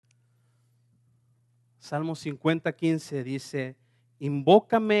Salmo 50:15 dice,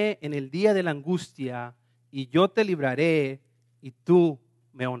 invócame en el día de la angustia y yo te libraré y tú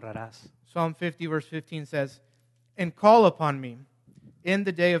me honrarás. Psalm 50, verse 15 says, "And call upon me in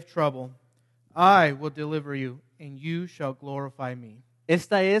the day of trouble. I will deliver you, and you shall glorify me."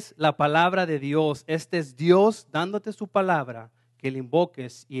 Esta es la palabra de Dios. Este es Dios dándote su palabra, que le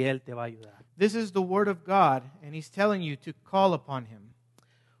invoques y Él te va a ayudar. This is the word of God, and He's telling you to call upon Him.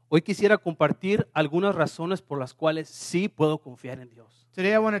 Hoy quisiera compartir algunas razones por las cuales sí puedo confiar en Dios.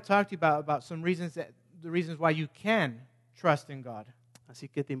 Today I want to talk to you about some reasons the reasons why you can trust in God. Así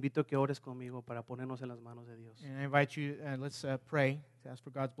que te invito a que ores conmigo para ponernos en las manos de Dios. And I invite you, let's pray to ask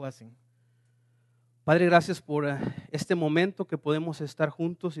for God's blessing. Padre, gracias por este momento que podemos estar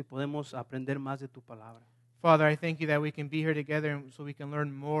juntos y podemos aprender más de tu palabra. Father, I thank you that we can be here together so we can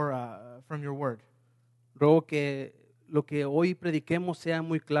learn more from your word. Ruego que lo que hoy prediquemos sea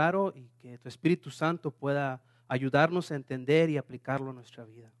muy claro y que tu Espíritu Santo pueda ayudarnos a entender y aplicarlo a nuestra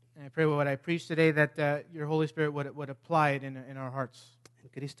vida. And I pray what I preach today that your Holy Spirit would apply it in our hearts. En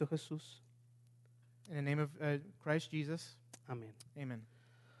Cristo Jesús. In the name of Christ Jesus, Amén. amen.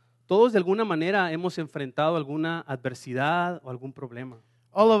 Todos de alguna manera hemos enfrentado alguna adversidad o algún problema.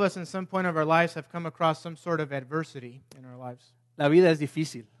 All of us in some point of our lives have come across some sort of adversity in our lives. La vida es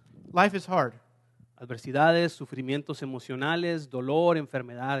difícil. Life is hard. Adversidades, sufrimientos emocionales, dolor,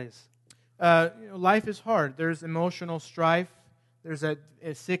 enfermedades. Life is hard. There's emotional strife. There's a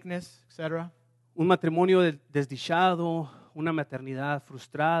sickness, etc. Un matrimonio desdichado, una maternidad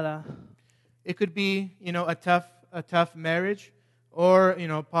frustrada, It could be, a tough marriage, or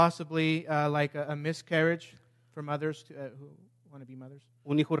possibly like a miscarriage for mothers who want to be mothers.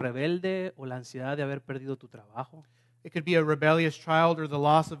 un hijo rebelde o la ansiedad de haber perdido tu trabajo. It could be a rebellious child or the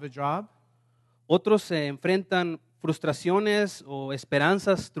loss of a job. Otros se enfrentan frustraciones o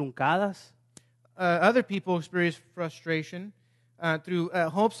esperanzas truncadas. Other people experience frustration through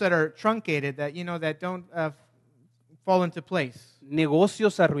hopes that are truncated, that don't fall into place.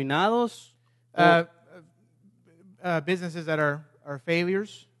 Negocios arruinados Businesses that are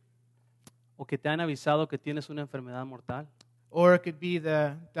failures, o que te han avisado que tienes una enfermedad mortal. or it could be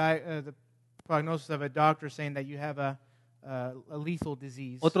the prognosis of a doctor saying that you have a lethal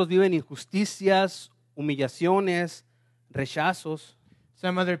disease. Otros viven injusticias, humillaciones, rechazos.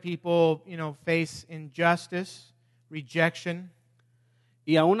 Some other people, face injustice, rejection.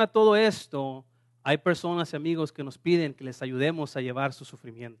 Y aún a todo esto, hay personas y amigos que nos piden que les ayudemos a llevar su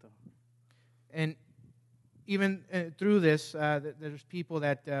sufrimiento. And even through this, there's people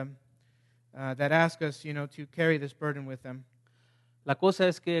that ask us, to carry this burden with them. La cosa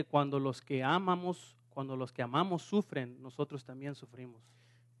es que cuando los que amamos sufren, nosotros también sufrimos.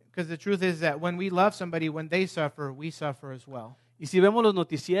 Because the truth is that when we love somebody, when they suffer, we suffer as well. Y si vemos los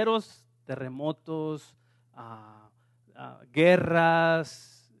noticieros, terremotos,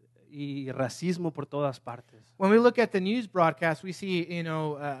 guerras y racismo por todas partes. When we look at the news broadcast, we see,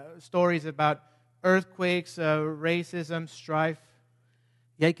 stories about earthquakes, racism, strife.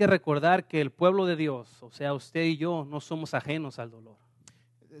 Y hay que recordar que el pueblo de Dios, o sea, usted y yo, no somos ajenos al dolor.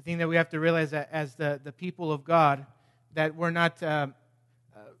 The thing that we have to realize that as the people of God, that we're not,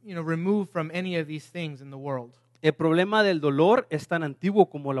 removed from any of these things in the world. El problema del dolor es tan antiguo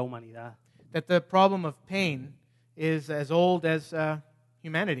como la humanidad. That the problem of pain is as old as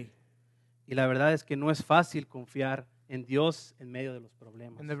humanity. Y la verdad es que no es fácil confiar en Dios en medio de los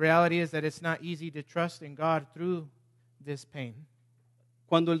problemas. And the reality is that it's not easy to trust in God through this pain.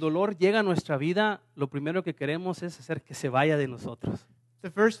 Cuando el dolor llega a nuestra vida, lo primero que queremos es hacer que se vaya de nosotros. The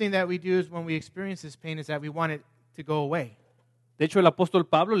first thing that we do is when we experience this pain is that we want it to go away. De hecho, el apóstol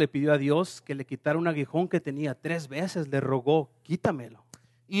Pablo le pidió a Dios que le quitara un aguijón que tenía 3 veces, le rogó, quítamelo.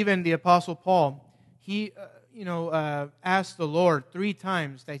 Even the Apostle Paul, he asked the Lord 3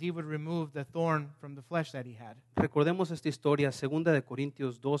 times that he would remove the thorn from the flesh that he had. Recordemos esta historia, 2 de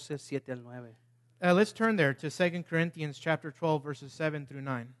Corintios 12, 7 al 9. Let's turn there to 2 Corinthians chapter 12, verses 7 through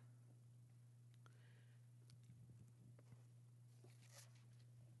 9.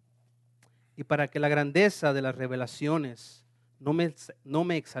 Y para que la grandeza de las revelaciones no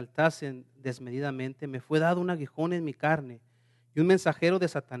me exaltasen desmedidamente, me fue dado un aguijón en mi carne, y un mensajero de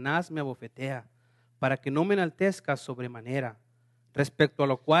Satanás me abofetea, para que no me enaltezca sobremanera, respecto a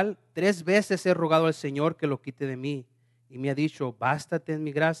lo cual 3 veces he rogado al Señor que lo quite de mí, y me ha dicho, bástate en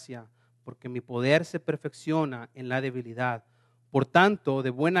mi gracia, porque mi poder se perfecciona en la debilidad. Por tanto, de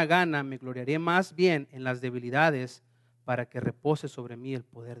buena gana me gloriaré más bien en las debilidades, para que repose sobre mí el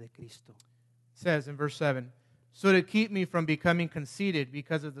poder de Cristo. It says in verse 7, "So to keep me from becoming conceited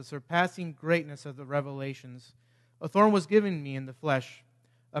because of the surpassing greatness of the revelations, a thorn was given me in the flesh,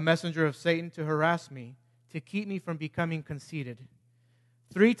 a messenger of Satan to harass me, to keep me from becoming conceited.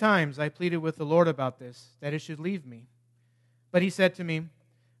 3 times I pleaded with the Lord about this, that it should leave me. But he said to me,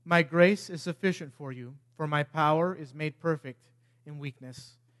 My grace is sufficient for you, for my power is made perfect in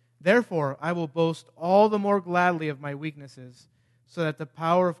weakness. Therefore, I will boast all the more gladly of my weaknesses, so that the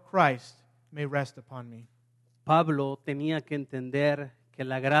power of Christ may rest upon me. Pablo tenía que entender que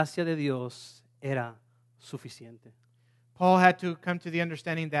la gracia de Dios era suficiente. Paul had to come to the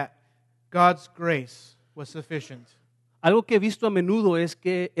understanding that God's grace was sufficient. Algo que he visto a menudo es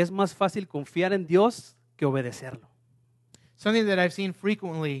que es más fácil confiar en Dios que obedecerlo. Something that I've seen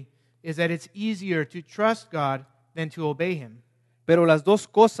frequently is that it's easier to trust God than to obey Him. Pero las dos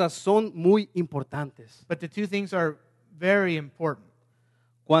cosas son muy importantes. But the two things are very important.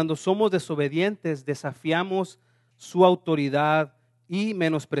 Cuando somos desobedientes, desafiamos su autoridad y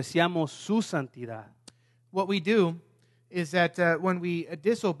menospreciamos su santidad. What we do is that when we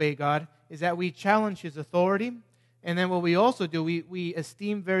disobey God, is that we challenge His authority, and then what we also do, we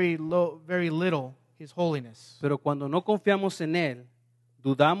esteem very little His holiness. Pero cuando no confiamos en Él,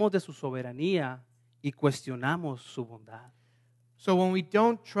 dudamos de su soberanía y cuestionamos su bondad. So when we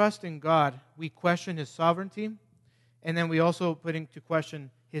don't trust in God, we question His sovereignty, and then we also put into question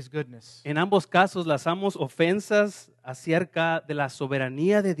His goodness. En ambos casos lanzamos ofensas acerca de la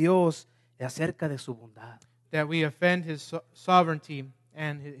soberanía de Dios y acerca de su bondad. That we offend His sovereignty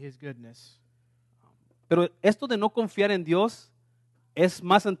and His goodness. Pero esto de no confiar en Dios es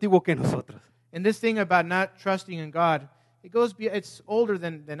más antiguo que nosotros. And this thing about not trusting in God, it's older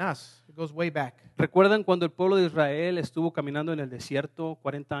than us. It goes way back. ¿Recuerdan cuando el pueblo de Israel estuvo caminando en el desierto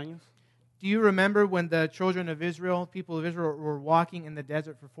 40 años? Do you remember when the children of Israel, people of Israel, were walking in the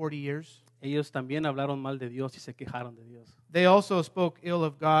desert for 40 years? Ellos también hablaron mal de Dios y se quejaron de Dios. They also spoke ill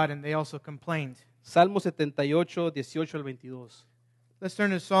of God and they also complained. Salmo 78, 18 al 22. Let's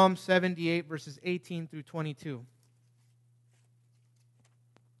turn to Psalm 78, verses 18 through 22.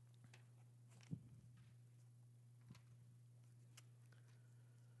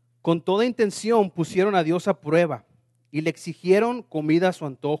 Con toda intención pusieron a Dios a prueba y le exigieron comida a su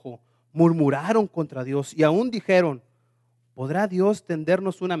antojo. Murmuraron contra Dios y aún dijeron, ¿podrá Dios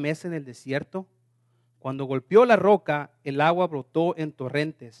tendernos una mesa en el desierto? Cuando golpeó la roca, el agua brotó en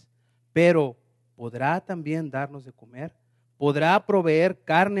torrentes. Pero, ¿podrá también darnos de comer? ¿Podrá proveer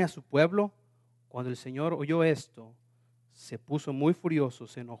carne a su pueblo? Cuando el Señor oyó esto, se puso muy furioso,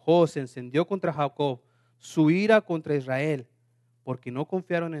 se enojó, se encendió contra Jacob, su ira contra Israel, porque no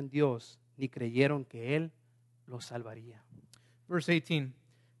confiaron en Dios ni creyeron que Él los salvaría. Verse 18.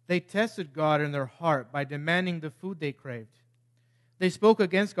 They tested God in their heart by demanding the food they craved. They spoke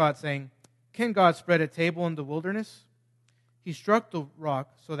against God, saying, Can God spread a table in the wilderness? He struck the rock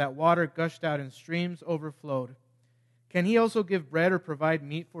so that water gushed out and streams overflowed. Can He also give bread or provide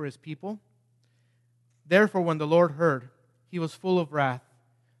meat for His people? Therefore, when the Lord heard, He was full of wrath.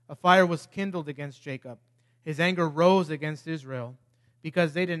 A fire was kindled against Jacob. His anger rose against Israel,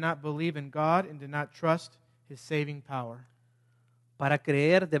 because they did not believe in God and did not trust His saving power. Para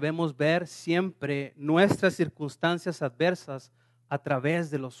creer debemos ver siempre nuestras circunstancias adversas a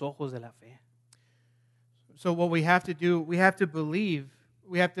través de los ojos de la fe. So what we have to do, we have to believe,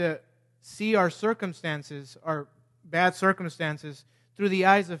 we have to see our circumstances, our bad circumstances, through the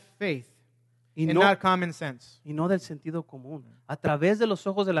eyes of faith and not common sense. Y no del sentido común. A través de los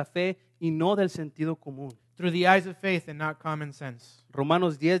ojos de la fe y no del sentido común. Through the eyes of faith and not common sense.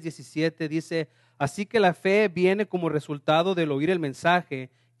 Romanos 10, 17 dice, así que la fe viene como resultado del oír el mensaje,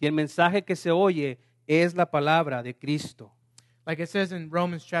 y el mensaje que se oye es la palabra de Cristo. Like it says in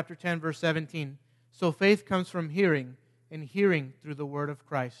Romans chapter 10, verse 17, so faith comes from hearing, and hearing through the word of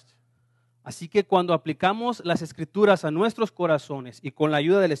Christ. Así que cuando aplicamos las Escrituras a nuestros corazones y con la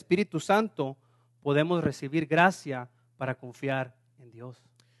ayuda del Espíritu Santo, podemos recibir gracia para confiar en Dios.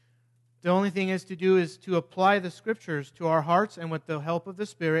 The only thing is to apply the Scriptures to our hearts, and with the help of the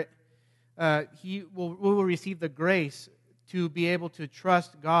Spirit, we will receive the grace to be able to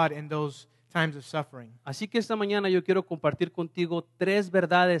trust God in those times of suffering. Así que esta mañana yo quiero compartir contigo 3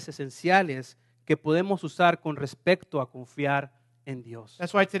 verdades esenciales que podemos usar con respecto a confiar en Dios.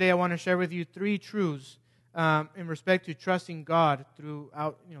 That's why today I want to share with you 3 truths in respect to trusting God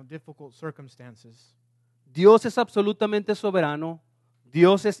throughout difficult circumstances. Dios es absolutamente soberano,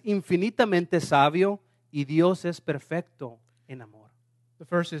 Dios es infinitamente sabio y Dios es perfecto en amor. The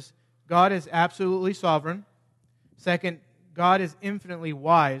first is God is absolutely sovereign. Second, God is infinitely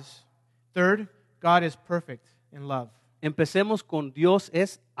wise. Third, God is perfect in love. Empecemos con Dios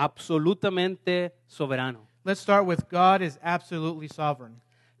es absolutamente soberano. Let's start with God is absolutely sovereign.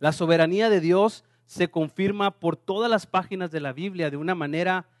 La soberanía de Dios se confirma por todas las páginas de la Biblia de una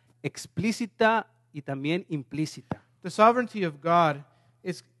manera explícita y también implícita. The sovereignty of God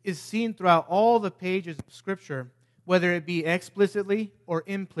is seen throughout all the pages of Scripture, whether it be explicitly or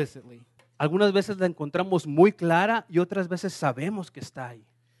implicitly. Algunas veces la encontramos muy clara y otras veces sabemos que está ahí.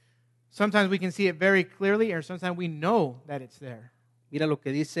 Sometimes we can see it very clearly, or sometimes we know that it's there. Mira lo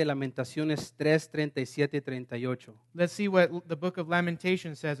que dice Lamentaciones 3, 37 y 38. Let's see what the book of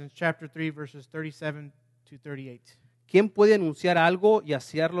Lamentations says in chapter 3, verses 37 to 38. ¿Quién puede anunciar algo y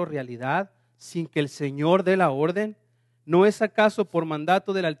hacerlo realidad sin que el Señor dé la orden? ¿No es acaso por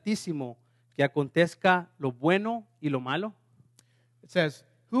mandato del Altísimo que acontezca lo bueno y lo malo? It says,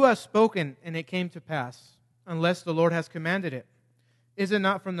 "Who has spoken and it came to pass, unless the Lord has commanded it? Is it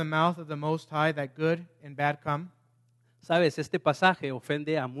not from the mouth of the Most High that good and bad come?" Sabes, este pasaje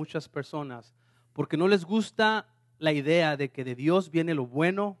ofende a muchas personas porque no les gusta la idea de que de Dios viene lo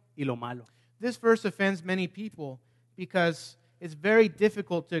bueno y lo malo. This verse offends many people because it's very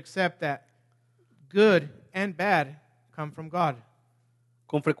difficult to accept that good and bad come from God.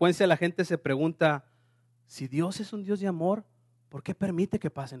 Con frecuencia la gente se pregunta, si Dios es un Dios de amor, ¿por qué permite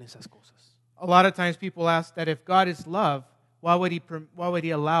que pasen esas cosas? A lot of times people ask that if God is love, why would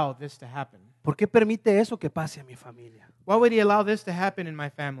he allow this to happen? ¿Por qué permite eso que pase a mi familia? Why would he allow this to happen in my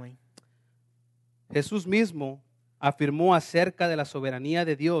family? Jesús mismo afirmó acerca de la soberanía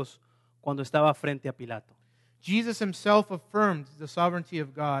de Dios cuando estaba frente a Pilato. Jesus himself affirmed the sovereignty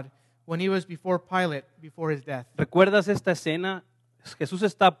of God when he was before Pilate before his death. ¿Recuerdas esta escena? Jesús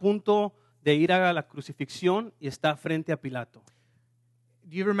está a punto de ir a la crucifixión y está frente a Pilato.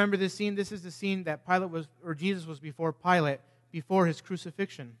 Do you remember this scene? This is the scene that Jesus was before Pilate before his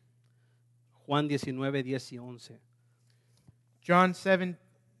crucifixion. Juan 19, 10 y 11. John 7,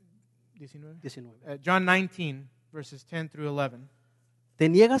 19? 19. John 19, verses 10 through 11. ¿Te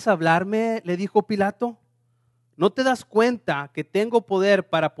niegas a hablarme? Le dijo Pilato. ¿No te das cuenta que tengo poder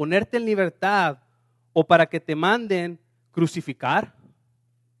para ponerte en libertad o para que te manden crucificar?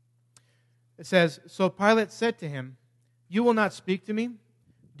 It says, "So Pilate said to him, 'You will not speak to me?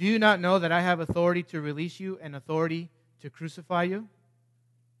 Do you not know that I have authority to release you and authority to crucify you?'"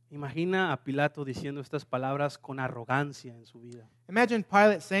 Imagina a Pilato diciendo estas palabras con arrogancia en su vida, Imagine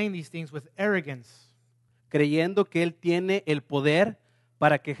Pilate saying these things with arrogance, creyendo que él tiene el poder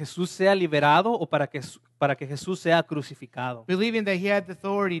para que Jesús sea liberado o para que Jesús sea crucificado. believing that he had the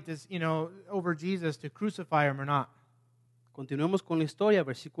authority to, over Jesus to crucify him or not. Continuemos con la historia,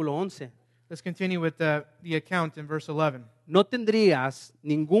 versículo 11. Let's continue with the account in verse 11. No tendrías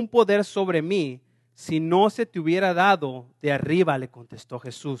ningún poder sobre mí si no se te hubiera dado de arriba, le contestó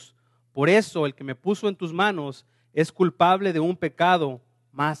Jesús. Por eso el que me puso en tus manos es culpable de un pecado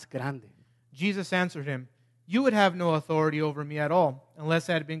más grande. Jesus answered him, "You would have no authority over me at all, unless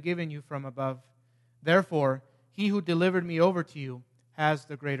it had been given you from above. Therefore, he who delivered me over to you has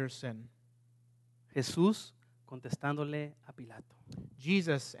the greater sin." Jesús contestándole a Pilato.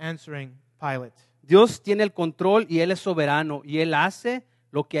 Jesus answering Pilate. Dios tiene el control y Él es soberano y Él hace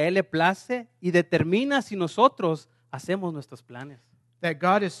lo que a Él le place y determina si nosotros hacemos nuestros planes. That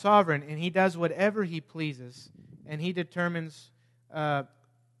God is sovereign and he does whatever he pleases, and he determines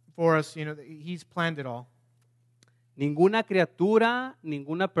for us, he's planned it all. Ninguna criatura,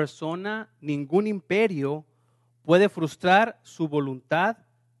 ninguna persona, ningún imperio puede frustrar su voluntad,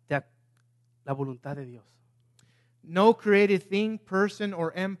 la voluntad de Dios. No created thing, person,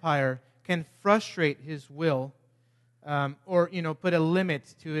 or empire can frustrate his will or put a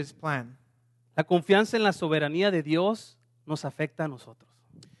limit to his plan. La confianza en la soberanía de Dios nos afecta a nosotros.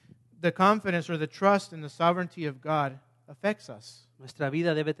 The confidence or the trust in the sovereignty of God affects us. Nuestra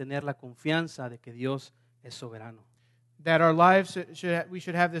vida debe tener la confianza de que Dios es soberano. That our lives we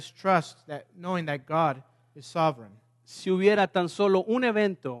should have this trust, that knowing that God is sovereign. Si hubiera tan solo un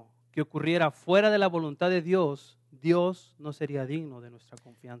evento que ocurriera fuera de la voluntad de Dios, Dios no sería digno de nuestra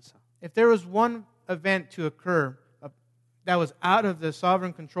confianza. If there was one event to occur that was out of the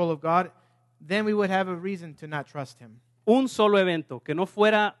sovereign control of God, then we would have a reason to not trust him. Un solo evento que no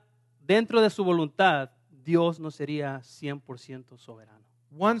fuera dentro de su voluntad, Dios no sería 100% soberano.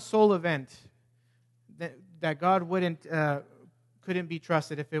 One sole event that God couldn't be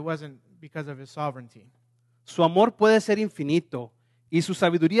trusted if it wasn't because of his sovereignty. Su amor puede ser infinito y su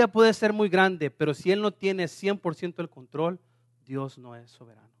sabiduría puede ser muy grande, pero si Él no tiene 100% el control, Dios no es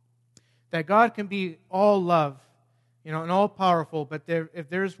soberano. That God can be all love, and all powerful, but if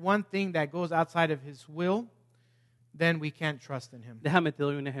there's one thing that goes outside of his will, then we can't trust in him. Déjame te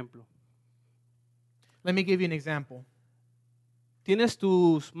doy un ejemplo. Let me give you an example. Tienes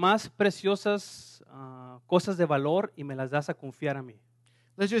tus más preciosas cosas de valor y me las das a confiar a mí.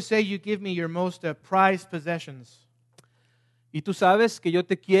 Let's just say you give me your most prized possessions. Y tú sabes que yo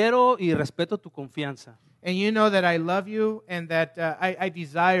te quiero y respeto tu confianza. And you know that I love you and that I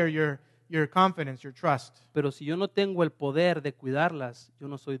desire your confidence, your trust. Pero si yo no tengo el poder de cuidarlas, yo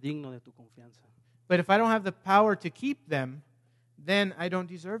no soy digno de tu confianza. But if I don't have the power to keep them, then I don't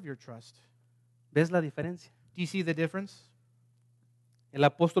deserve your trust. ¿Ves la diferencia? Do you see the difference? El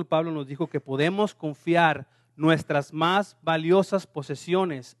apóstol Pablo nos dijo que podemos confiar nuestras más valiosas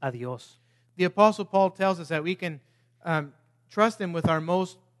posesiones a Dios. The Apostle Paul tells us that we can trust Him with our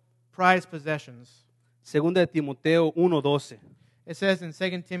most prized possessions. Segunda de Timoteo 1:12. It says in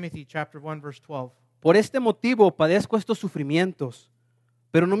 2 Timothy chapter 1, verse 12, Por este motivo padezco estos sufrimientos,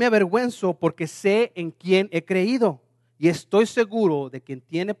 pero no me avergüenzo porque sé en quién he creído y estoy seguro de quien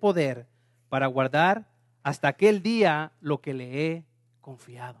tiene poder para guardar hasta aquel día lo que le he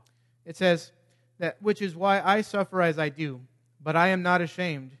confiado. it says, that which is why I suffer as I do, but I am not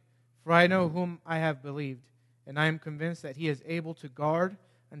ashamed, for I know whom I have believed, and I am convinced that He is able to guard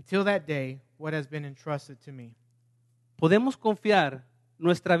until that day what has been entrusted to me. Podemos confiar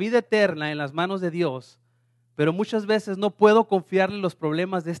nuestra vida eterna en las manos de Dios, pero muchas veces no puedo confiarle los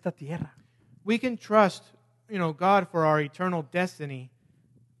problemas de esta tierra. We can trust, God for our eternal destiny,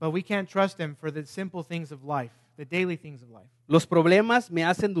 but we can't trust Him for the simple things of life, the daily things of life. Los problemas me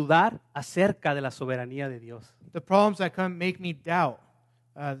hacen dudar acerca de la soberanía de Dios. The problems that come make me doubt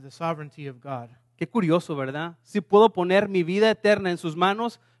the sovereignty of God. Qué curioso, ¿verdad? Sí puedo poner mi vida eterna en sus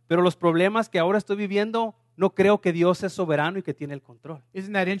manos, pero los problemas que ahora estoy viviendo, no creo que Dios es soberano y que tiene el control.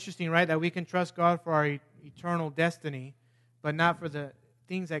 Isn't that interesting, right? That we can trust God for our eternal destiny, but not for the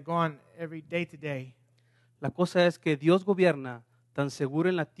things that go on every day to day. La cosa es que Dios gobierna tan seguro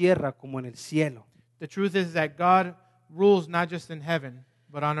en la tierra como en el cielo. The truth is that God rules not just in heaven,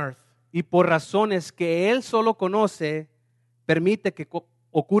 but on earth. Y por razones que Él solo conoce, permite que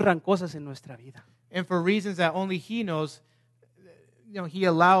ocurran cosas en nuestra vida. And for reasons that only He knows, He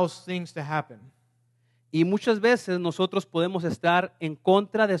allows things to happen. Y muchas veces nosotros podemos estar en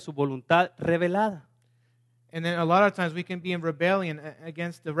contra de su voluntad revelada. And then a lot of times we can be in rebellion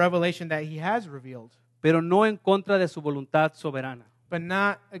against the revelation that He has revealed, Pero no en contra de su voluntad soberana. but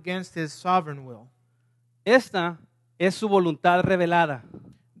not against His sovereign will. Esta es su voluntad revelada.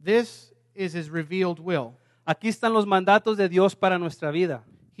 This is His revealed will. Aquí están los mandatos de Dios para nuestra vida.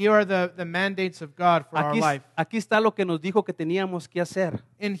 Here are the mandates of God for our life. Aquí está lo que nos dijo que teníamos que hacer.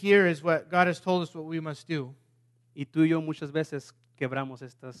 In here is what God has told us what we must do. Y tú y yo muchas veces quebramos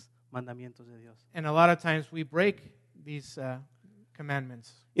estos mandamientos de Dios. And a lot of times we break these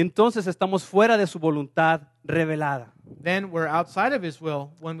commandments. Entonces estamos fuera de su voluntad revelada, Then we're outside of His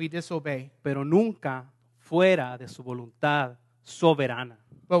will when we disobey. pero nunca fuera de su voluntad soberana.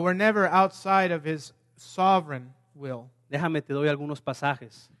 But we're never outside of His sovereign will. Déjame, te doy algunos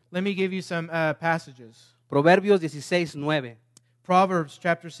pasajes. Let me give you some passages. Proverbios 16:9. Proverbs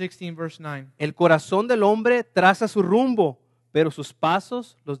chapter 16, verse 9. El corazón del hombre traza su rumbo, pero sus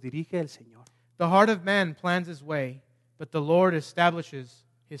pasos los dirige el Señor. The heart of man plans his way, but the Lord establishes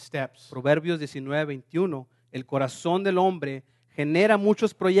his steps. Proverbios 19:21. El corazón del hombre genera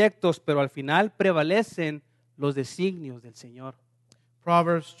muchos proyectos, pero al final prevalecen los designios del Señor.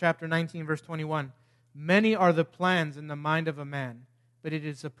 Proverbs chapter 19, verse 21. Many are the plans in the mind of a man, but it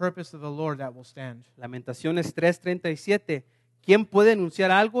is the purpose of the Lord that will stand. Lamentaciones 3:37. ¿Quién puede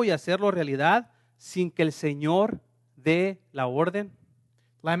anunciar algo y hacerlo realidad sin que el Señor dé la orden?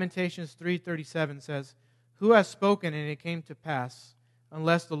 Lamentations 3:37 says, Who has spoken and it came to pass,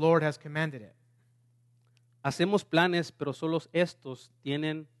 unless the Lord has commanded it? Hacemos planes, pero solo estos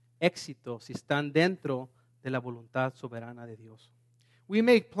tienen éxito si están dentro de la voluntad soberana de Dios. We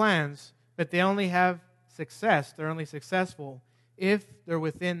make plans, but they only have success. They're only successful if they're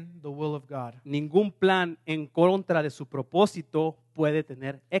within the will of God. Ningún plan en contra de su propósito puede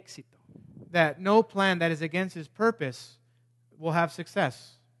tener éxito. That no plan that is against His purpose will have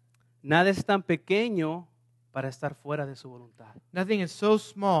success. Nada es tan pequeño para estar fuera de su voluntad. Nothing is so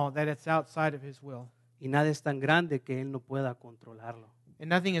small that it's outside of His will. Y nada es tan grande que Él no pueda controlarlo. And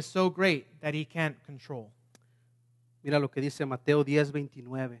nothing is so great that He can't control. Mira lo que dice Mateo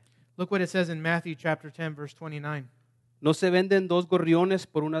 10:29. Look what it says in Matthew chapter 10, verse 29. No se venden dos gorriones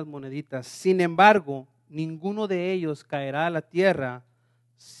por unas moneditas. Sin embargo, ninguno de ellos caerá a la tierra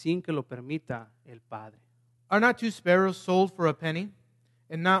sin que lo permita el Padre. Are not two sparrows sold for a penny,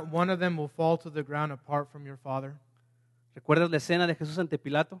 and not one of them will fall to the ground apart from your Father? ¿Recuerdas la escena de Jesús ante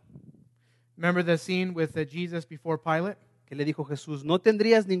Pilato? Remember the scene with Jesus before Pilate? Que le dijo Jesús, no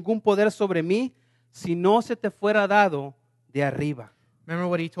tendrías ningún poder sobre mí si no se te fuera dado de arriba. Remember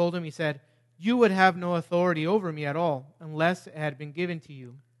what He told him? He said, you would have no authority over me at all unless it had been given to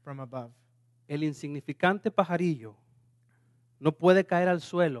you from above. El insignificante pajarillo no puede caer al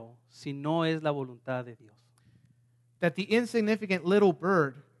suelo si no es la voluntad de Dios. That the insignificant little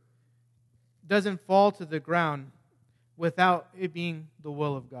bird doesn't fall to the ground without it being the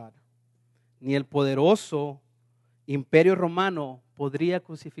will of God. Ni el poderoso imperio romano podría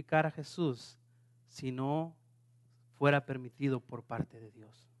crucificar a Jesús si no fuera permitido por parte de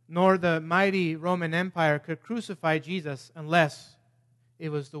Dios. Nor the mighty Roman Empire could crucify Jesus unless it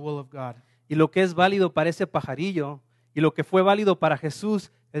was the will of God. Y lo que es válido para ese pajarillo y lo que fue válido para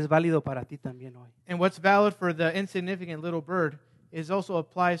Jesús es válido para ti también hoy. And what's valid for the insignificant little bird is also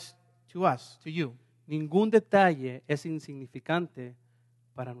applies to us, to you. Ningún detalle es insignificante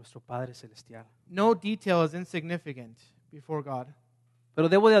para nuestro Padre Celestial. No detail is insignificant before God. Pero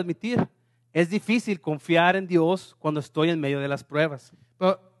debo de admitir, es difícil confiar en Dios cuando estoy en medio de las pruebas.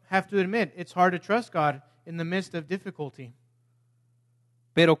 But have to admit, it's hard to trust God in the midst of difficulty.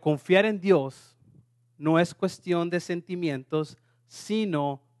 Pero confiar en Dios no es cuestión de sentimientos,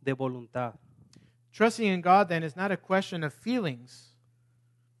 sino de voluntad. Trusting in God then is not a question of feelings.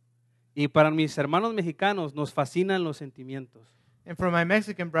 Y para mis hermanos mexicanos nos fascinan los sentimientos. And for my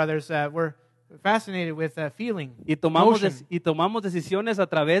Mexican brothers, we're fascinated with feeling, Y tomamos, emotion, tomamos decisiones a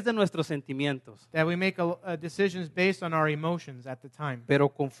través de nuestros sentimientos. that we make decisions based on our emotions at the time. Pero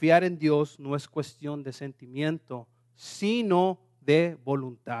confiar en Dios no es cuestión de sentimiento, sino de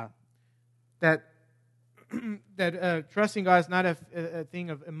voluntad. That trusting God is not a thing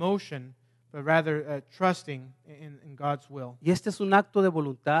of emotion, but rather trusting in God's will. Y este es un acto de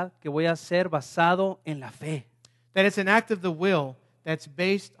voluntad que voy a hacer basado en la fe. That it's an act of the will that's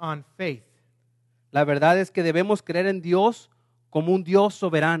based on faith. La verdad es que debemos creer en Dios como un Dios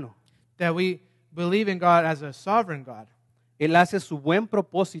soberano. That we believe in God as a sovereign God. Él hace su buen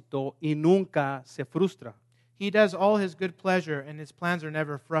propósito y nunca se frustra. He does all his good pleasure and his plans are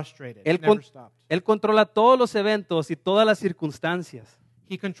never frustrated, Él, never stopped. Él controla todos los eventos y todas las circunstancias,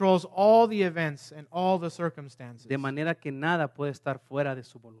 He controls all the events and all the circumstances, de manera que nada puede estar fuera de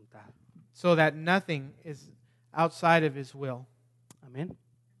su voluntad. so that nothing is outside of his will. Amén.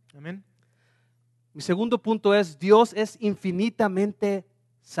 Amen? Mi segundo punto es, Dios es infinitamente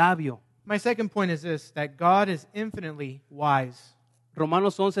sabio. My second point is this, that God is infinitely wise.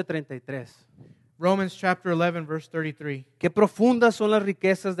 Romanos 11:33. Romans chapter 11, verse 33. Qué profundas son las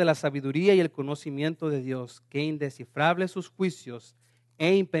riquezas de la sabiduría y el conocimiento de Dios, qué indescifrables sus juicios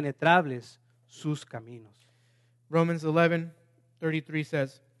e impenetrables sus caminos. Romans 11, 33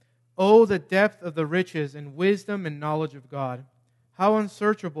 says, "Oh, the depth of the riches and wisdom and knowledge of God! How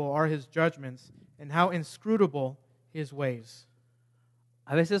unsearchable are his judgments and how inscrutable his ways."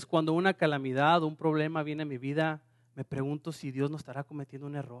 A veces cuando una calamidad o un problema viene a mi vida, me pregunto si Dios no estará cometiendo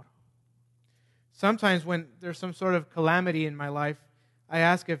un error. Sometimes when there's some sort of calamity in my life, I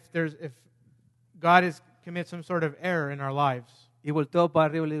ask if God has committed some sort of error in our lives. Y volteo para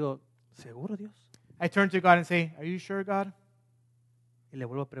arriba y le digo, ¿seguro Dios? I turn to God and say, "Are you sure, God?" Y le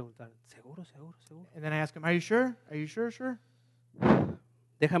vuelvo a preguntar, ¿seguro, seguro, seguro? And then I ask him, "Are you sure? Are you sure, sure?"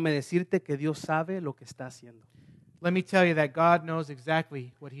 Déjame decirte que Dios sabe lo que está haciendo. Let me tell you that God knows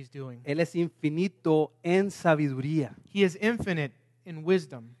exactly what he's doing. Él es infinito en sabiduría He is infinite in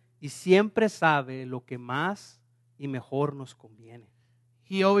wisdom. y siempre sabe lo que más y mejor nos conviene.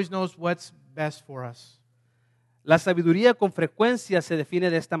 He always knows what's best for us. La sabiduría con frecuencia se define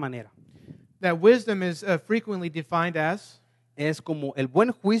de esta manera. That wisdom is frequently defined as Es como el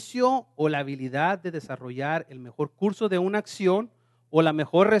buen juicio o la habilidad de desarrollar el mejor curso de una acción o la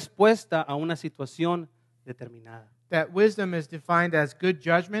mejor respuesta a una situación determinada. that wisdom is defined as good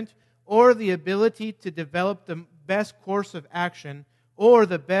judgment or the ability to develop the best course of action or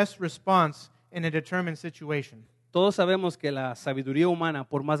the best response in a determined situation. Todos sabemos que la sabiduría humana,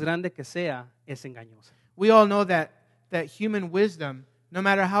 por más grande que sea, es engañosa. We all know that human wisdom, no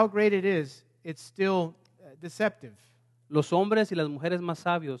matter how great it is, it's still deceptive. Los hombres y las mujeres más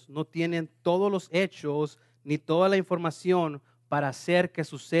sabios no tienen todos los hechos ni toda la información para hacer que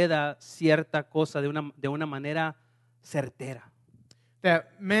suceda cierta cosa de una manera certera. That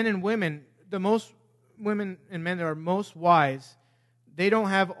men and women, the most women and men that are most wise, they don't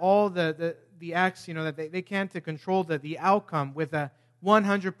have all the acts, that they can't to control the outcome with a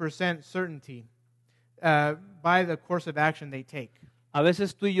 100% certainty by the course of action they take. A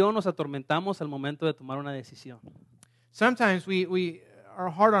veces tú y yo nos atormentamos al momento de tomar una decisión. Sometimes we are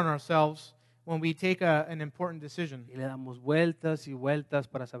hard on ourselves when we take an important decision, Y le damos vueltas y vueltas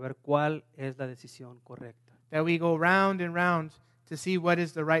para saber cuál es la decisión correcta. that we go round and round to see what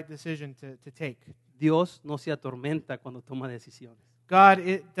is the right decision to take. Dios no se atormenta cuando toma decisiones. God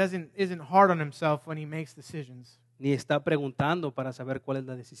isn't hard on himself when he makes decisions. ni está preguntando para saber cuál es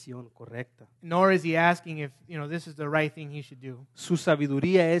la decisión correcta. Nor is he asking if, this is the right thing he should do. Su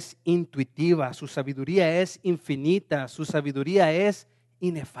sabiduría es intuitiva, su sabiduría es infinita, su sabiduría es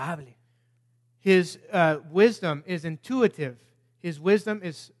inefable. His wisdom is intuitive. His wisdom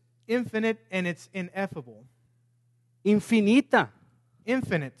is infinite and it's ineffable. Infinita,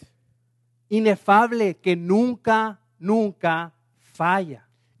 Infinite. inefable, que nunca, nunca falla.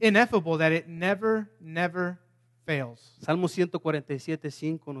 Ineffable, that it never fails. Salmo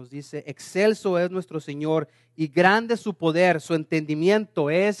 147:5 nos dice, excelso es nuestro Señor y grande su poder, su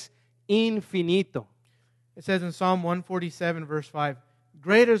entendimiento es infinito. It says in Psalm 147, verse 5,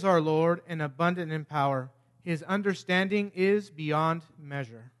 great is our Lord and abundant in power. His understanding is beyond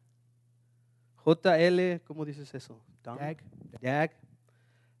measure. J.L., ¿cómo dices eso? Dag. Dag.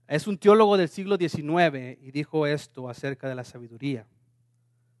 Es un teólogo del siglo XIX y dijo esto acerca de la sabiduría.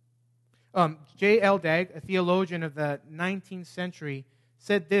 J.L. Dag, a theologian of the 19th century,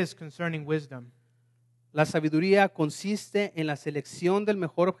 said this concerning wisdom. La sabiduría consiste en la selección del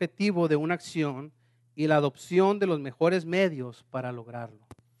mejor objetivo de una acción y la adopción de los mejores medios para lograrlo.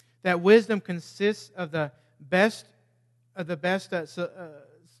 That wisdom consists of the best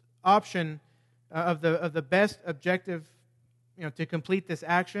option of the best objective, to complete this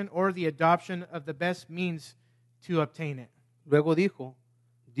action, or the adoption of the best means to obtain it. Luego dijo,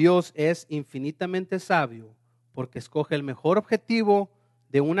 Dios es infinitamente sabio porque escoge el mejor objetivo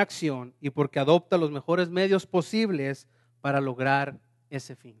de una acción y porque adopta los mejores medios posibles para lograr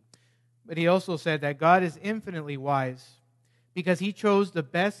ese fin. But he also said that God is infinitely wise because he chose the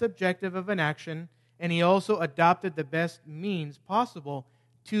best objective of an action and he also adopted the best means possible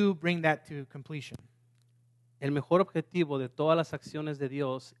to bring that to completion. El mejor objetivo de todas las acciones de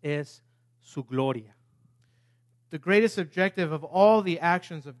Dios es su gloria. The greatest objective of all the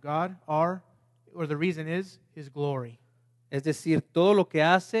actions of God the reason is his glory. Es decir, todo lo que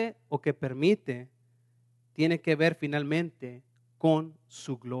hace o que permite tiene que ver finalmente con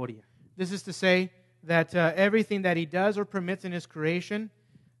su gloria. This is to say that everything that he does or permits in his creation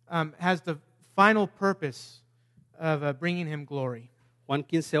has the final purpose of bringing him glory. Juan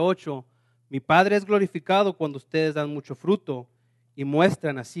 15:8, mi Padre es glorificado cuando ustedes dan mucho fruto y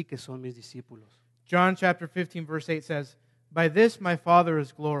muestran así que son mis discípulos. John chapter 15 verse 8 says, by this my Father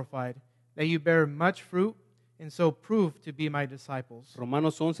is glorified, that you bear much fruit and so prove to be my disciples.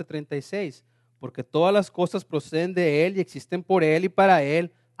 Romanos 11:36, porque todas las cosas proceden de Él y existen por Él y para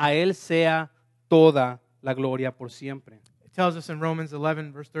Él, a Él sea toda la gloria por siempre. It tells us in Romans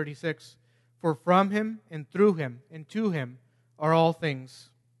 11 verse 36, for from him and through him and to him are all things.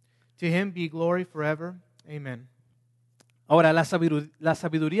 To him be glory forever. Amen. Ahora, la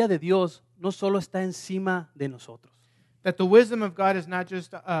sabiduría de Dios no solo está encima de nosotros, That the wisdom of God is not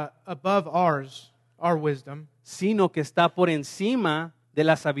just above our wisdom, sino que está por encima de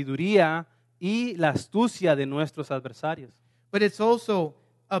la sabiduría y la astucia de nuestros adversarios. but it's also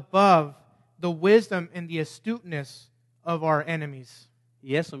above the wisdom and the astuteness of our enemies.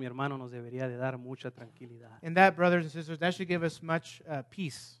 Y eso, mi hermano, nos debería de dar mucha tranquilidad. And that, brothers and sisters, that should give us much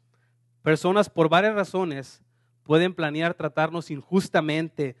peace. Personas por varias razones pueden planear tratarnos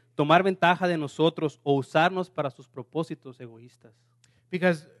injustamente, tomar ventaja de nosotros o usarnos para sus propósitos egoístas.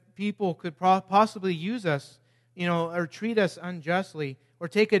 Because people could possibly use us, or treat us unjustly, or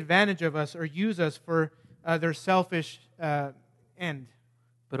take advantage of us, or use us for their selfish end.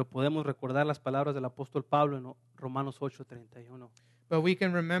 Pero podemos recordar las palabras del apóstol Pablo en Romanos 8:31. But we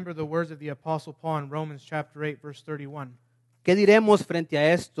can remember the words of the Apostle Paul in Romans chapter 8, verse 31. ¿Qué diremos frente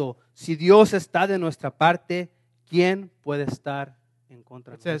a esto? Si Dios está de nuestra parte, ¿quién puede estar en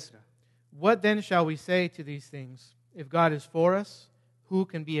contra It says, nuestra? what then shall we say to these things? If God is for us, who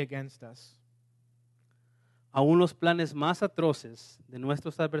can be against us? Aún los planes más atroces de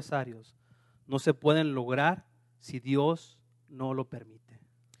nuestros adversarios no se pueden lograr si Dios no lo permite.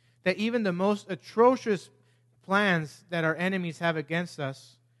 That even the most atrocious plans that our enemies have against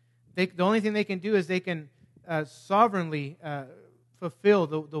us, the only thing they can do is they can sovereignly fulfill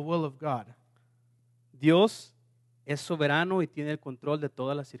the will of God. Dios es soberano y tiene el control de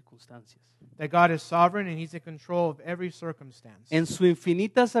todas las circunstancias. That God is sovereign and He's in control of every circumstance. En su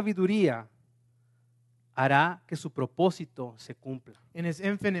infinita sabiduría hará que su propósito se cumpla. In His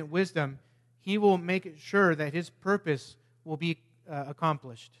infinite wisdom, He will make it sure that His purpose will be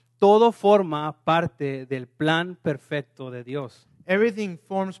accomplished. Todo forma parte del plan perfecto de Dios, Everything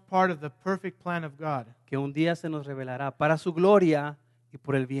forms part of the perfect plan of God que un día se nos revelará para su gloria y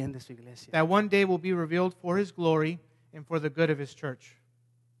por el bien de su iglesia. that one day will be revealed for His glory and for the good of His church.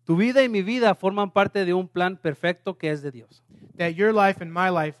 Tu vida y mi vida forman parte de un plan perfecto que es de Dios. that your life and my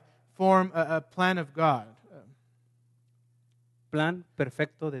life form a plan of God, a Plan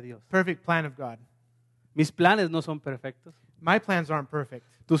perfecto de Dios. perfect plan of God. Mis planes no son perfectos. My plans aren't perfect.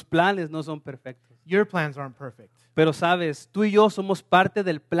 Tus planes no son perfectos. Your plans aren't perfect. Pero sabes, tú y yo somos parte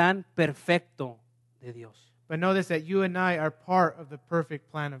del plan perfecto de Dios. But know this, that you and I are part of the perfect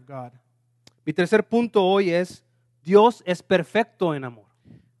plan of God. Mi tercer punto hoy es, Dios es perfecto en amor.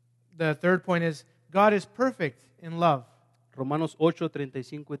 The third point is, God is perfect in love. Romanos 8,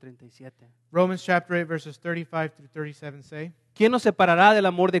 35 y 37. Romans chapter 8, verses 35 through 37 say, ¿Quién nos separará del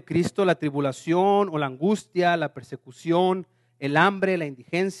amor de Cristo? La tribulación o la angustia, la persecución, el hambre, la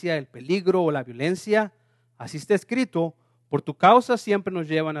indigencia, el peligro o la violencia. Así está escrito, por tu causa siempre nos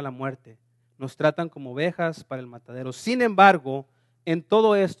llevan a la muerte. Nos tratan como ovejas para el matadero. Sin embargo, en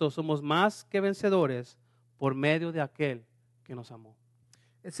todo esto somos más que vencedores por medio de aquel que nos amó.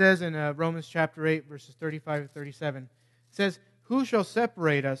 It says in Romans chapter 8, verses 35 to 37, it says, who shall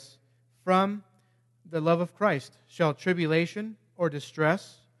separate us from the love of Christ? Shall tribulation or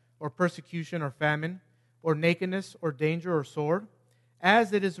distress or persecution or famine or nakedness or danger or sword?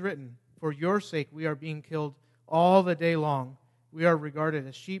 As it is written, for your sake we are being killed all the day long. We are regarded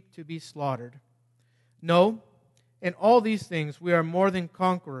as sheep to be slaughtered. No, in all these things we are more than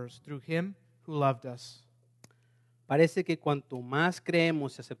conquerors through him who loved us. Parece que cuanto más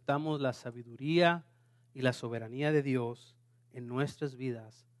creemos y aceptamos la sabiduría y la soberanía de Dios en nuestras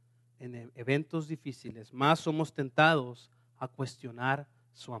vidas, en eventos difíciles, más somos tentados a cuestionar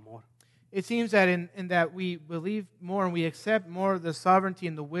su amor. It seems that in that we believe more and we accept more the sovereignty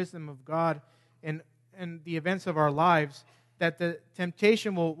and the wisdom of God in the events of our lives, that the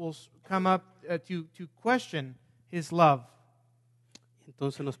temptation will come up to question his love.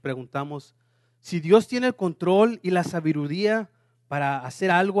 Entonces nos preguntamos, si Dios tiene el control y la sabiduría para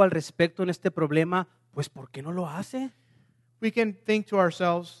hacer algo al respecto en este problema, pues ¿por qué no lo hace? We can think to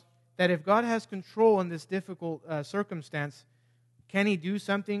ourselves that if God has control in this difficult circumstance, can he do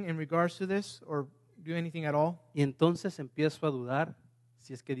something in regards to this or do anything at all? Y entonces empiezo a dudar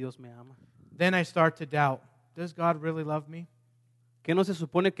si es que Dios me ama. Then I start to doubt, does God really love me? ¿Qué no se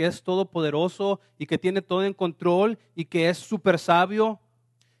supone que es todopoderoso y que tiene todo en control y que es súper sabio?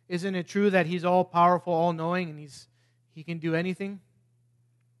 Isn't it true that he's all powerful, all knowing, and he can do anything?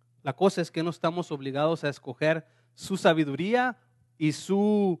 La cosa es que no estamos obligados a escoger su sabiduría y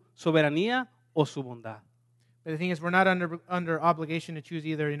su soberanía o su bondad. But the thing is, we're not under obligation to choose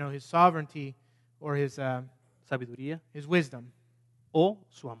either, his sovereignty or his Sabiduría wisdom o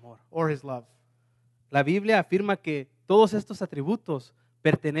su amor. or his love. La Biblia afirma que todos estos atributos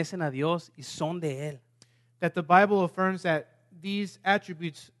pertenecen a Dios y son de Él. That the Bible affirms that these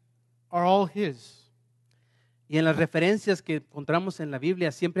attributes are all his. Y en las referencias que encontramos en la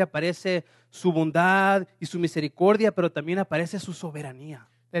Biblia siempre aparece su bondad y su misericordia, pero también aparece su soberanía.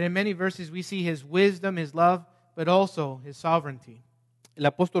 That in many verses we see his wisdom, his love, but also his sovereignty. El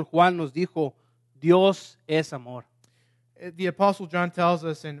apóstol Juan nos dijo, Dios es amor. The Apostle John tells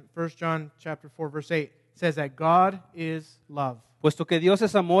us in 1 John chapter 4, verse 8, says that God is love. Puesto que Dios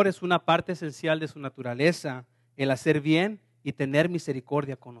es amor, es una parte esencial de su naturaleza, el hacer bien y tener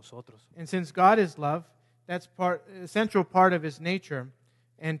misericordia con nosotros. And since God is love, that's a central part of his nature,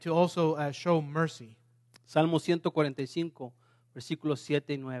 and to also show mercy. Salmo 145, versículos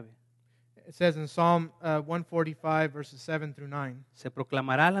 7 y 9. It says in Psalm 145, verses 7 through 9, Se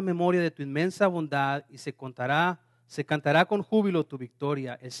proclamará la memoria de tu inmensa bondad y se cantará con júbilo tu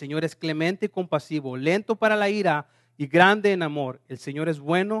victoria. El Señor es clemente y compasivo, lento para la ira y grande en amor. El Señor es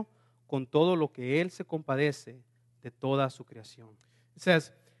bueno con todo lo que Él se compadece de toda su creación. it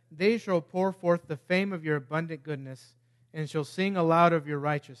says, they shall pour forth the fame of your abundant goodness, and shall sing aloud of your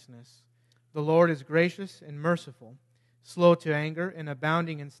righteousness. The Lord is gracious and merciful, slow to anger, and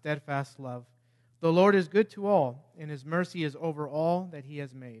abounding in steadfast love. The Lord is good to all, and his mercy is over all that he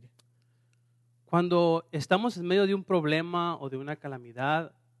has made. Cuando estamos en medio de un problema o de una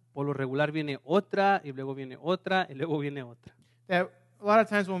calamidad, por lo regular viene otra y luego viene otra y luego viene otra. That a lot of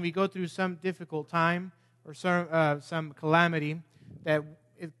times when we go through some difficult time or some calamity, that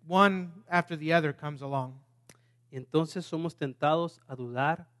one after the other comes along. Y entonces somos tentados a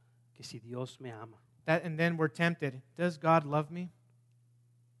dudar que si Dios me ama. And then we're tempted, does God love me?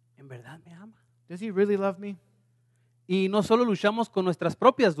 ¿En verdad me ama? Does he really love me? Y no solo luchamos con nuestras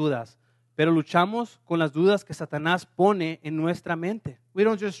propias dudas, pero luchamos con las dudas que Satanás pone en nuestra mente. We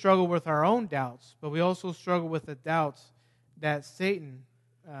don't just struggle with our own doubts, but we also struggle with the doubts that Satan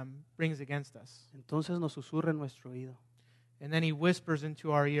brings against us. Entonces nos susurra en nuestro oído. And then he whispers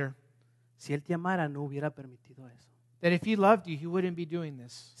into our ear Si Él te amara, no hubiera permitido eso. that if he loved you, he wouldn't be doing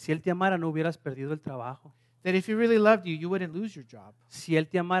this. Si Él te amara, no hubieras perdido el trabajo. That if He really loved you, you wouldn't lose your job. Si Él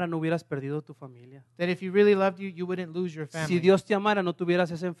te amara, no hubieras perdido tu familia. That if He really loved you, you wouldn't lose your Si family. Dios te amara, no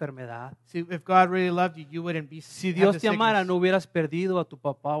tuvieras esa enfermedad. See, if God really loved you, you wouldn't be Si have Dios the te amara, sickness. no hubieras perdido a tu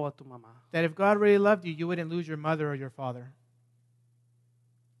papá o a tu mamá. That if God really loved you, you wouldn't lose your mother or your father.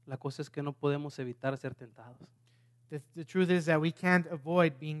 La cosa es que no podemos evitar ser tentados. The truth is that we can't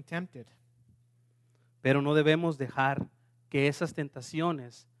avoid being tempted. Pero no debemos dejar que esas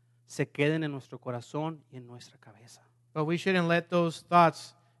tentaciones se queden en nuestro corazón y en nuestra cabeza. But we shouldn't let those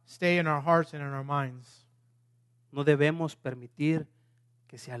thoughts stay in our hearts and in our minds. No debemos permitir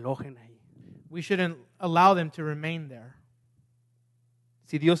que se alojen ahí. We shouldn't allow them to remain there.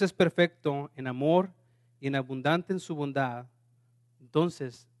 Si Dios es perfecto en amor y en abundante en su bondad,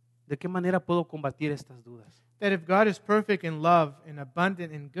 entonces, ¿de qué manera puedo combatir estas dudas? That if God is perfect in love and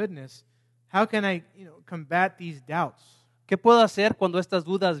abundant in goodness, how can I, combat these doubts? ¿Qué puedo hacer cuando estas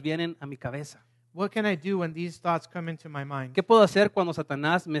dudas vienen a mi cabeza? What can I do when these thoughts come into my mind? ¿Qué puedo hacer cuando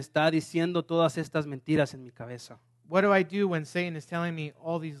Satanás me está diciendo todas estas mentiras en mi cabeza? What do I do when Satan is telling me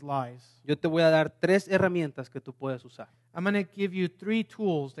all these lies? Yo te voy a dar 3 herramientas que tú puedes usar. I'm going to give you 3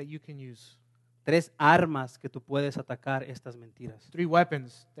 tools that you can use, 3 armas que tú puedes atacar estas mentiras. 3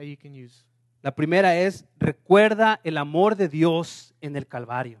 weapons that you can use. La primera es, recuerda el amor de Dios en el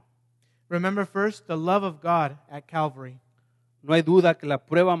Calvario. Remember first the love of God at Calvary. No hay duda que la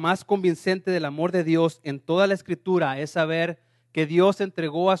prueba más convincente del amor de Dios en toda la Escritura es saber que Dios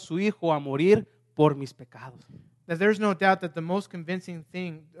entregó a su Hijo a morir por mis pecados. That there's no doubt that the most convincing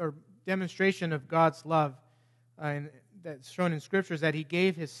thing or demonstration of God's love that's shown in Scripture is that He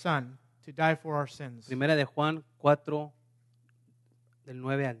gave His Son to die for our sins. Primera de Juan 4, del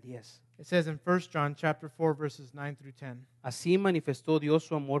 9 al 10. It says in 1 John chapter 4, verses 9 through 10. Así manifestó Dios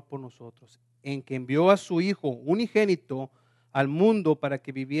su amor por nosotros, en que envió a su Hijo unigénito al mundo para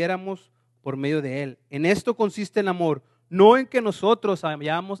que viviéramos por medio de Él. En esto consiste el amor, no en que nosotros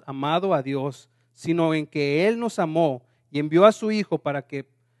hayamos amado a Dios, sino en que Él nos amó y envió a su Hijo para que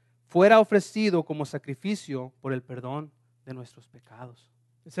fuera ofrecido como sacrificio por el perdón de nuestros pecados.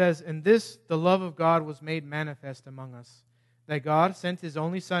 It says, "In this the love of God was made manifest among us, that God sent His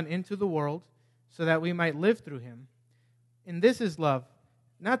only Son into the world so that we might live through Him. And this is love,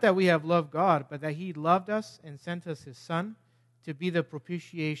 not that we have loved God, but that He loved us and sent us His Son to be the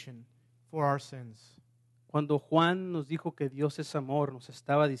propitiation for our sins." Cuando Juan nos dijo que Dios es amor, nos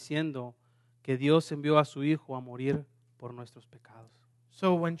estaba diciendo que Dios envió a su Hijo a morir por nuestros pecados.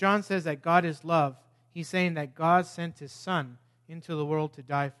 So when John says that God is love, he's saying that God sent His Son into the world to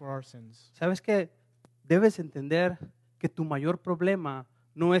die for our sins. ¿Sabes qué? Debes entender que tu mayor problema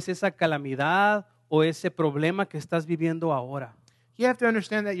no es esa calamidad o ese problema que estás viviendo ahora. You have to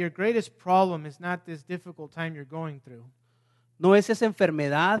understand that your greatest problem is not this difficult time you're going through. No es esa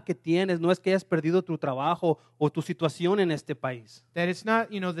enfermedad que tienes, no es que hayas perdido tu trabajo o tu situación en este país. That it's not,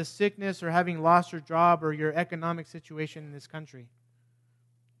 the sickness or having lost your job or your economic situation in this country.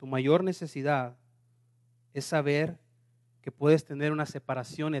 Tu mayor necesidad es saber que puedes tener una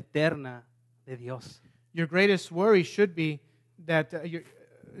separación eterna de Dios. Your greatest worry should be that your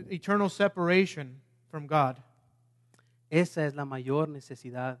eternal separation from God. Esa es la mayor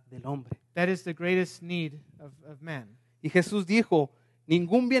necesidad del hombre. That is the greatest need of man. Y Jesús dijo,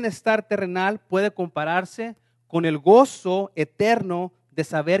 ningún bienestar terrenal puede compararse con el gozo eterno de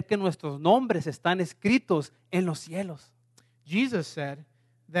saber que nuestros nombres están escritos en los cielos. Jesus said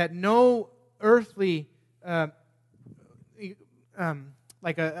that no earthly,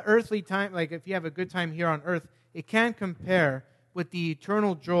 like a earthly time, like if you have a good time here on earth, it can't compare with the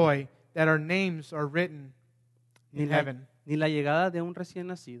eternal joy that our names are written in heaven. Ni la llegada de un recién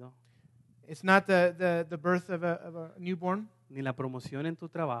nacido, It's not the birth of a newborn. ni la promoción en tu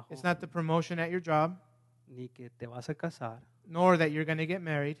trabajo, It's not the promotion at your job, ni que te vas a casar, nor that you're going to get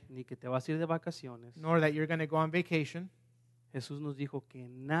married, ni que te vas a ir de vacaciones. nor that you're going to go on vacation. Jesús nos dijo que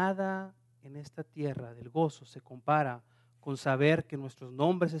nada en esta tierra del gozo se compara con saber que nuestros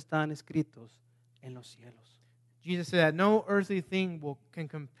nombres están escritos en los cielos. Jesus said that no earthly thing can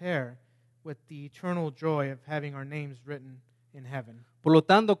compare with the eternal joy of having our names written in heaven. Por lo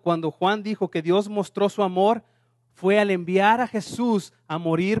tanto, cuando Juan dijo que Dios mostró su amor, fue al enviar a Jesús a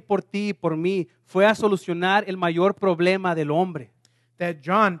morir por ti y por mí, fue a solucionar el mayor problema del hombre. That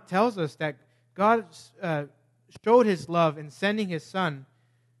John tells us that God showed His love in sending His Son.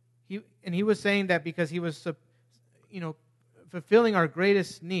 He was saying that because He was, fulfilling our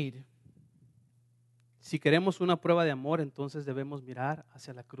greatest need. Si queremos una prueba de amor, entonces debemos mirar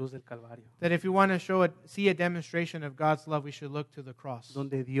hacia la cruz del Calvario, That if we want to see a demonstration of God's love, we should look to the cross.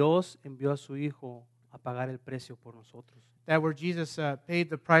 donde Dios envió a su Hijo a pagar el precio por nosotros. That where Jesus paid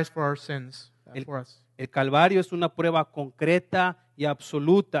the price for our sins El, for us. el Calvario es una prueba concreta y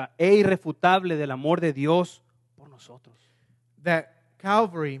absoluta e irrefutable del amor de Dios por nosotros. That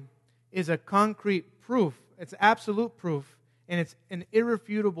Calvary is a concrete proof, it's absolute proof, and it's an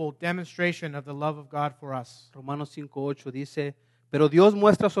irrefutable demonstration of the love of God for us. Romanos 5:8 dice, pero Dios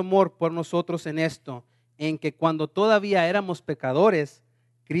muestra su amor por nosotros en esto, en que cuando todavía éramos pecadores,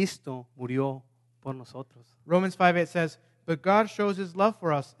 Cristo murió por nosotros. Romans 5:8 says, but God shows his love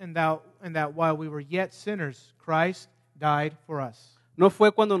for us in that while we were yet sinners, Christ died for us. No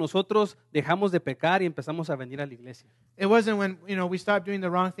fue cuando nosotros dejamos de pecar y empezamos a venir a la iglesia. It wasn't when, we stopped doing the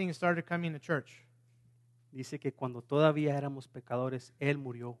wrong thing and started coming to church. Dice que cuando todavía éramos pecadores, Él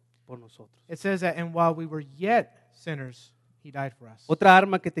murió por nosotros. It says that and while we were yet sinners, he died for us. Otra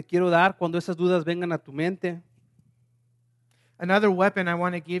arma que te quiero dar cuando esas dudas vengan a tu mente Another weapon I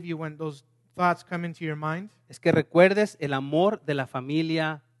want to give you when those thoughts come into your mind, es que recuerdes el amor de la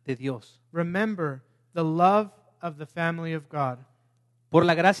familia de Dios. remember the love of the family of God. Por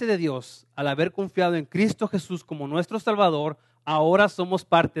la gracia de Dios, al haber confiado en Cristo Jesús como nuestro Salvador, ahora somos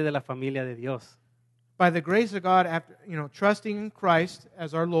parte de la familia de Dios. By the grace of God, after trusting in Christ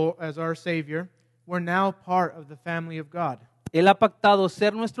as our Lord, as our Savior, we're now part of the family of God. Él ha pactado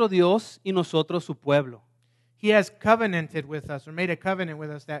ser nuestro Dios y nosotros su pueblo. He has covenanted with us, or made a covenant with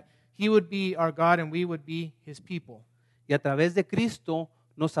us, that He would be our God and we would be His people. Y a través de Cristo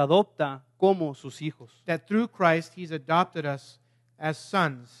nos adopta como sus hijos. That through Christ He's adopted us as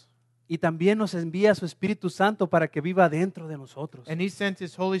sons. Y también nos envía su Espíritu Santo para que viva dentro de nosotros. And He sent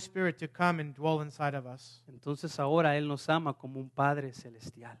His Holy Spirit to come and dwell inside of us. Entonces ahora Él nos ama como un Padre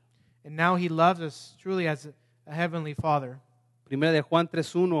celestial. And now He loves us truly as a heavenly Father. Primera de Juan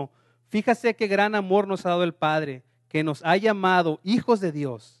 3:1. Fíjase qué gran amor nos ha dado el Padre, que nos ha llamado hijos de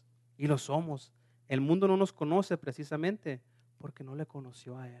Dios. Y lo somos. El mundo no nos conoce precisamente porque no le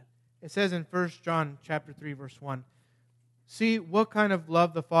conoció a Él. It says in 1 John chapter 3 verse 1, see what kind of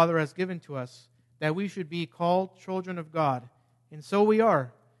love the Father has given to us, that we should be called children of God. And so we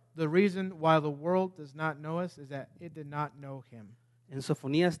are. The reason why the world does not know us is that it did not know Him. En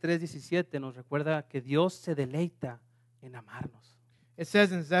Sofonías 3:17 nos recuerda que Dios se deleita en amarnos. It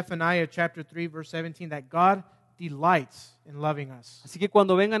says in Zephaniah chapter 3 verse 17 that God delights in loving us. Así que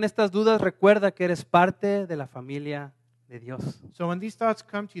cuando vengan estas dudas, recuerda que eres parte de la familia de Dios. So when these thoughts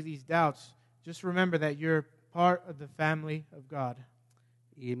come to you, these doubts, just remember that you're part of the family of God.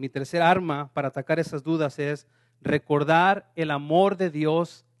 Y mi tercer arma para atacar esas dudas es recordar el amor de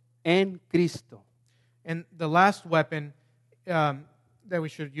Dios en Cristo. And the last weapon that we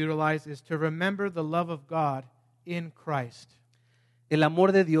should utilize is to remember the love of God in Christ. El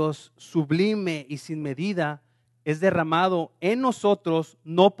amor de Dios sublime y sin medida es derramado en nosotros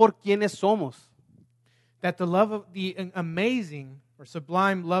no por quienes somos, That the amazing or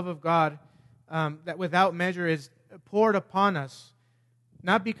sublime love of God that without measure is poured upon us,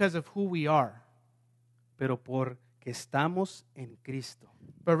 not because of who we are, pero porque estamos en Cristo.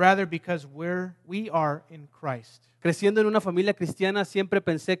 but rather because we are in Christ. Creciendo en una familia cristiana siempre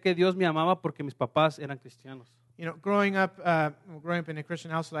pensé que Dios me amaba porque mis papás eran cristianos. Growing up in a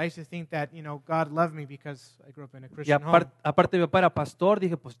Christian household, I used to think that, God loved me because I grew up in a Y Christian home. aparte mi papá era pastor,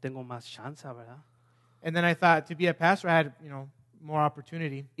 dije, pues tengo más chance, ¿verdad? And then I thought to be a pastor, I had, more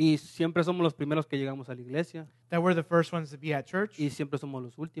opportunity. Y siempre somos los primeros que llegamos a la iglesia That we're the first ones to be at church. y siempre somos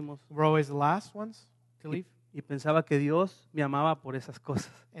los últimos. We're always the last ones to leave. Y pensaba que Dios me amaba por esas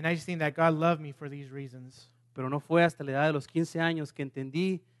cosas. And I just think that God loved me for these reasons. Pero no fue hasta la edad de los 15 años que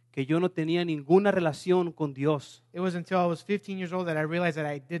entendí que yo no tenía ninguna relación con Dios. It was until I was 15 years old that I realized that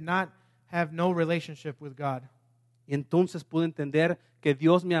I did not have no relationship with God. Y entonces pude entender que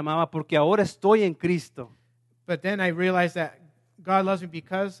Dios me amaba porque ahora estoy en Cristo. But then I realized that God loves me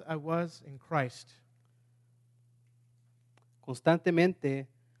because I was in Christ. Constantemente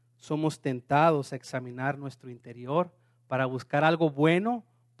somos tentados a examinar nuestro interior para buscar algo bueno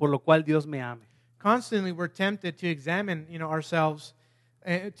por lo cual Dios me ame. Constantly we're tempted to examine, ourselves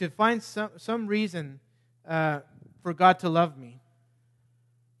to find some reason for God to love me.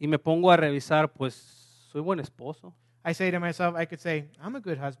 Y me pongo a revisar, pues soy buen esposo, I say to myself, I could say, I'm a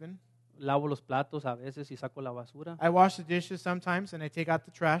good husband. lavo los platos a veces y saco la basura. I wash the dishes sometimes and I take out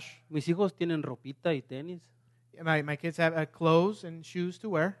the trash. Mis hijos tienen ropita y tenis My kids have clothes and shoes to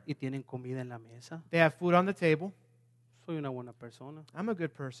wear. y tienen comida en la mesa. They have food on the table. Soy una buena persona. I'm a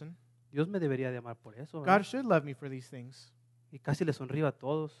good person. Dios me debería de amar por eso, God ¿verdad? should love me for these things. Y casi le sonrío a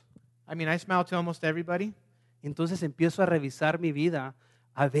todos. I mean, I smile to almost everybody. Entonces empiezo a revisar mi vida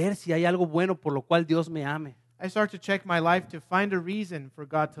a ver si hay algo bueno por lo cual Dios me ame. I start to check my life to find a reason for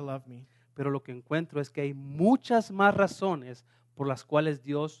God to love me. Pero lo que encuentro es que hay muchas más razones por las cuales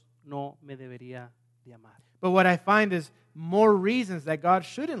Dios no me debería de amar. But what I find is more reasons that God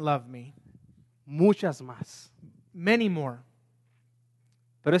shouldn't love me, Muchas más. many more.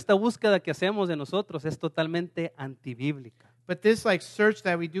 Pero esta búsqueda que hacemos de nosotros es totalmente antibíblica. But this like search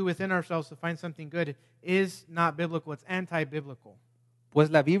that we do within ourselves to find something good is not biblical. It's anti-biblical. Pues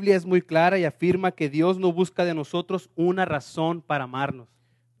la Biblia es muy clara y afirma que Dios no busca de nosotros una razón para amarnos,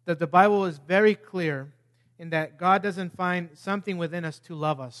 That the Bible is very clear in that God doesn't find something within us to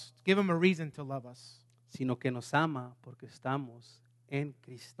love us, to give him a reason to love us. sino que nos ama porque estamos en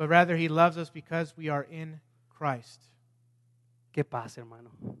Cristo. But rather he loves us because we are in Christ. Qué paz,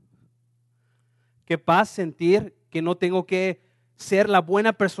 hermano. Qué paz sentir que no tengo que ser la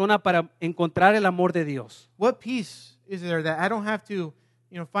buena persona para encontrar el amor de Dios. What peace is there that I don't have to,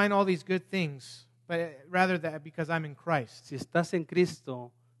 find all these good things, but rather that because I'm in Christ. Si estás en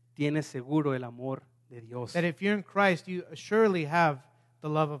Cristo, tienes seguro el amor de Dios. That if you're in Christ, you surely have the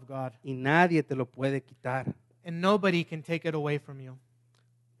love of God. Y nadie te lo puede quitar. And nobody can take it away from you.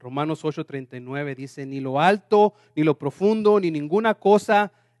 Romanos 8:39 dice, ni lo alto, ni lo profundo, ni ninguna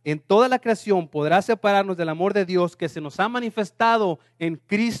cosa en toda la creación podrá separarnos del amor de Dios que se nos ha manifestado en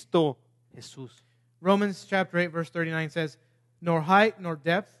Cristo Jesús. Romans chapter 8 verse 39 says, nor height, nor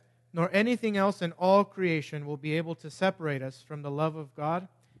depth, nor anything else in all creation will be able to separate us from the love of God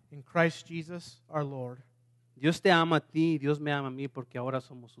in Christ Jesus our Lord. Dios te ama a ti y Dios me ama a mí porque ahora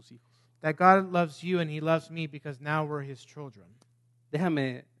somos sus hijos. That God loves you and he loves me because now we're his children.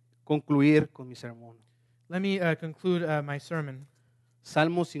 Déjame concluir con mi sermón. Let me conclude my sermon.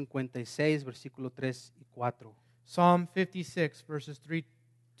 Salmo 56, versículo 3 y 4. Psalm 56 verses 3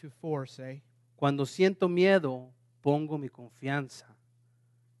 to 4 say, Cuando siento miedo, pongo mi confianza.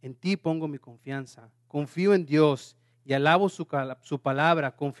 En ti pongo mi confianza. Confío en Dios y alabo su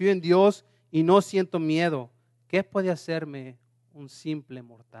palabra. Confío en Dios y no siento miedo. ¿Qué puede hacerme un simple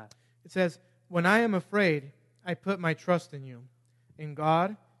mortal? it says, when I am afraid, I put my trust in you. In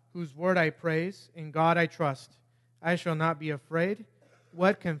God, whose word I praise, in God I trust. I shall not be afraid.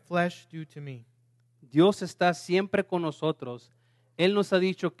 What can flesh do to me? Dios está siempre con nosotros. Él nos ha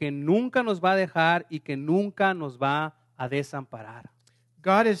dicho que nunca nos va a dejar y que nunca nos va a desamparar.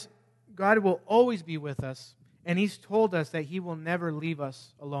 God will always be with us, and he's told us that he will never leave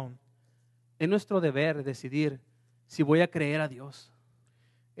us alone. Es nuestro deber decidir si voy a creer a Dios.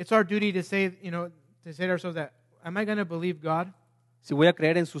 It's our duty to say, to ourselves that, am I going to believe God? Si voy a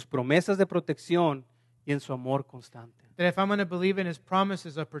creer en sus promesas de protección y en su amor constante. That if I'm going to believe in his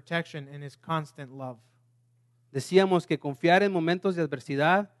promises of protection and his constant love. Decíamos que confiar en momentos de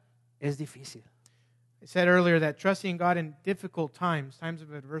adversidad es difícil. I said earlier that trusting God in difficult times, times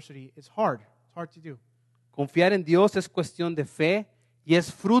of adversity, is hard. It's hard to do. Confiar en Dios es cuestión de fe y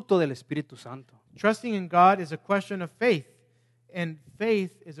es fruto del Espíritu Santo. Trusting in God is a question of faith, and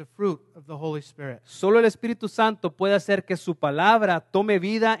faith is a fruit of the Holy Spirit. Solo el Espíritu Santo puede hacer que su palabra tome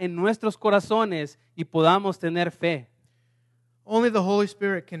vida en nuestros corazones y podamos tener fe. Only the Holy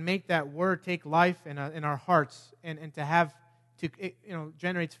Spirit can make that word take life in our hearts and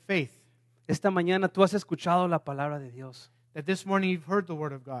generates faith. Esta mañana tú has escuchado la palabra de Dios. That this morning you've heard the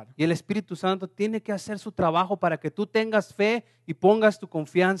word of God. Y el Espíritu Santo tiene que hacer su trabajo para que tú tengas fe y pongas tu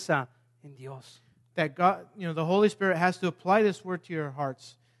confianza en Dios. That God, the Holy Spirit has to apply this word to your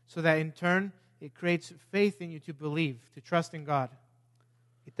hearts so that in turn it creates faith in you to believe, to trust in God.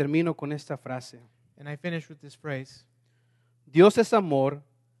 Y termino con esta frase. And I finish with this phrase. Dios es amor,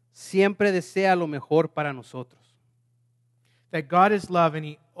 siempre desea lo mejor para nosotros. That God is love and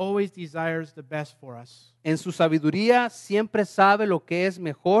he always desires the best for us. En su sabiduría siempre sabe lo que es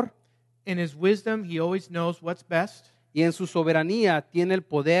mejor In his wisdom, he always knows what's best. y en su soberanía tiene el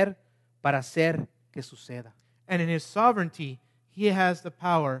poder para hacer que suceda. And in his sovereignty, he has the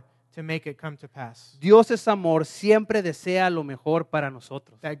power to make it come to pass. Dios es amor, siempre desea lo mejor para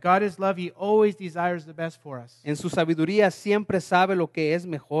nosotros. That God is love, he always desires the best for us. En su sabiduría siempre sabe lo que es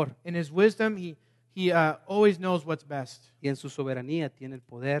mejor In his wisdom, he always knows what's best. y en su soberanía tiene el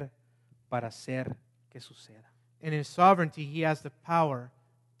poder para hacer que suceda. In his sovereignty, he has the power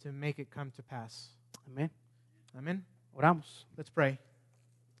to make it come to pass. Amén. Amen. Oramos. Let's pray.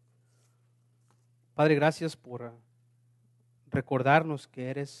 Padre, gracias por recordarnos que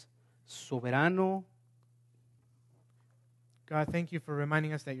eres soberano, God, thank you for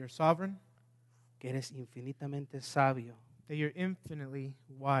reminding us that you're sovereign, que eres infinitamente sabio that you're infinitely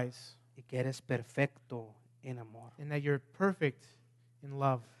wise, y que eres perfecto en amor. and that you're perfect in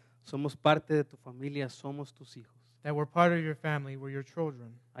love. Somos parte de tu familia, somos tus hijos. That we're part of your family, we're your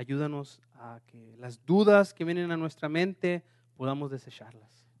children. Ayúdanos a que las dudas que vienen a nuestra mente podamos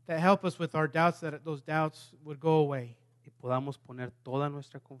desecharlas That help us with our doubts, that those doubts would go away. y podamos poner toda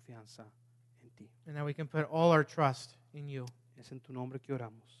nuestra confianza en ti. and that we can put all our trust in you. Es en tu nombre que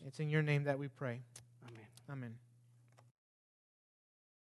oramos. It's in your name that we pray. Amén. Amen.